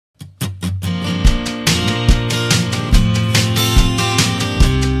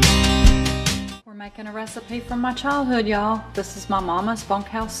Making a recipe from my childhood, y'all. This is my mama's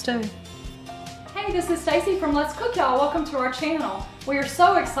bunkhouse stew. Hey, this is Stacy from Let's Cook, y'all. Welcome to our channel. We are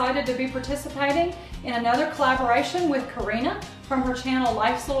so excited to be participating in another collaboration with Corinna from her channel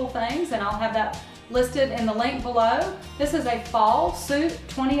Life's Little Things, and I'll have that listed in the link below. This is a fall soup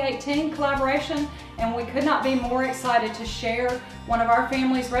 2018 collaboration, and we could not be more excited to share one of our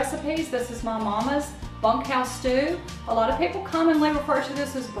family's recipes. This is my mama's bunkhouse stew. A lot of people commonly refer to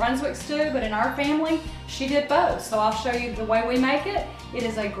this as Brunswick stew, but in our family, she did both. So I'll show you the way we make it. It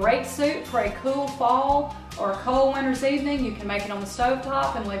is a great soup for a cool fall or a cold winter's evening. You can make it on the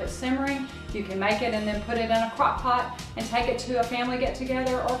stovetop and leave it simmering. You can make it and then put it in a crock pot and take it to a family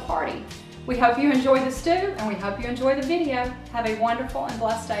get-together or party. We hope you enjoy the stew, and we hope you enjoy the video. Have a wonderful and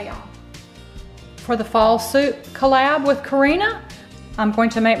blessed day, y'all. For the fall soup collab with Corinna, I'm going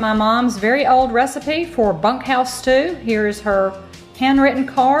to make my mom's very old recipe for bunkhouse stew. Here's her handwritten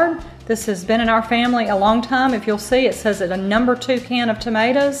card. This has been in our family a long time. If you'll see, it says it's a #2 can of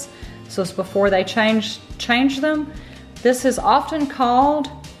tomatoes. So it's before they changed them. This is often called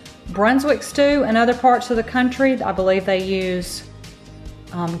Brunswick stew in other parts of the country. I believe they use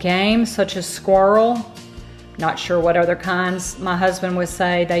game such as squirrel. Not sure what other kinds. My husband would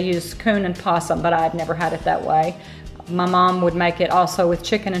say they use coon and possum, but I'd never had it that way. My mom would make it also with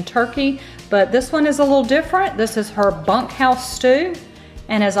chicken and turkey, but this one is a little different. This is her bunkhouse stew,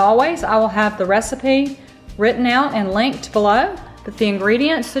 and as always, I will have the recipe written out and linked below. But the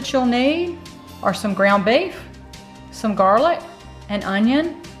ingredients that you'll need are some ground beef, some garlic, an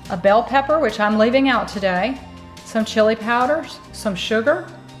onion, a bell pepper, which I'm leaving out today, some chili powders, some sugar,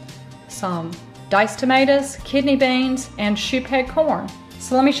 some diced tomatoes, kidney beans, and shoe peg corn.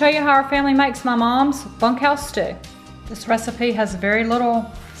 So let me show you how our family makes my mom's bunkhouse stew. This recipe has very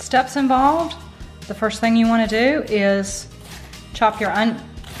little steps involved. The first thing you want to do is chop your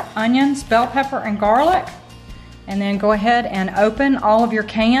onions, bell pepper, and garlic, and then go ahead and open all of your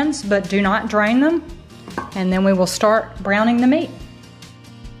cans, but do not drain them. And then we will start browning the meat.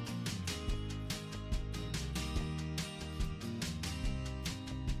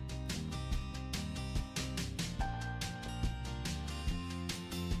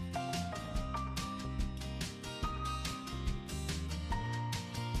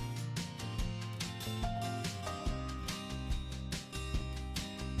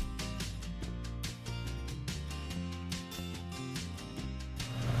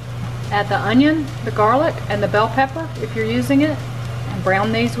 Add the onion, the garlic, and the bell pepper if you're using it, and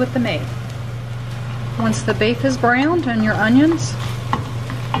brown these with the meat. Once the beef is browned and your onions,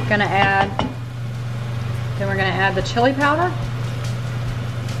 we're gonna add the chili powder,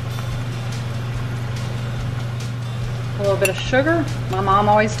 a little bit of sugar. My mom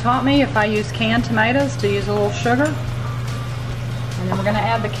always taught me if I use canned tomatoes to use a little sugar. And then we're gonna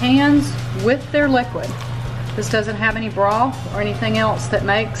add the cans with their liquid. This doesn't have any broth or anything else that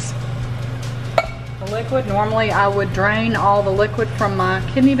makes the liquid. Normally I would drain all the liquid from my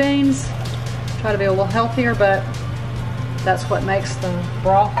kidney beans, try to be a little healthier, but that's what makes the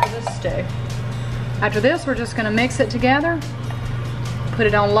broth for this stew. After this, we're just going to mix it together, put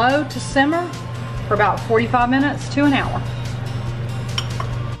it on low to simmer for about 45 minutes to an hour.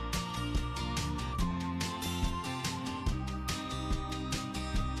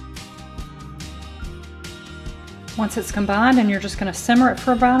 Once it's combined and you're just going to simmer it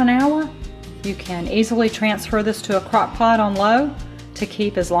for about an hour, you can easily transfer this to a crock pot on low to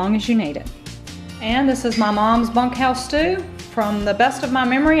keep as long as you need it. And this is my mom's bunkhouse stew. From the best of my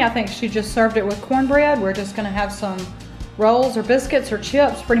memory, I think she just served it with cornbread. We're just gonna have some rolls or biscuits or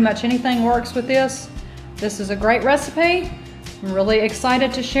chips. Pretty much anything works with this. This is a great recipe. I'm really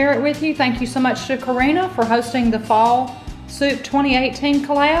excited to share it with you. Thank you so much to Corinna for hosting the Fall Soup 2018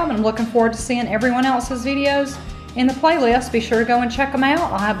 collab. I'm looking forward to seeing everyone else's videos in the playlist. Be sure to go and check them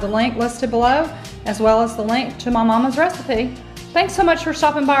out. I'll have the link listed below, as well as the link to my mama's recipe. Thanks so much for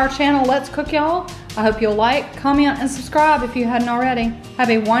stopping by our channel, Let's Cook, y'all. I hope you'll like, comment, and subscribe if you hadn't already. Have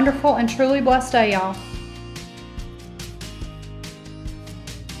a wonderful and truly blessed day, y'all.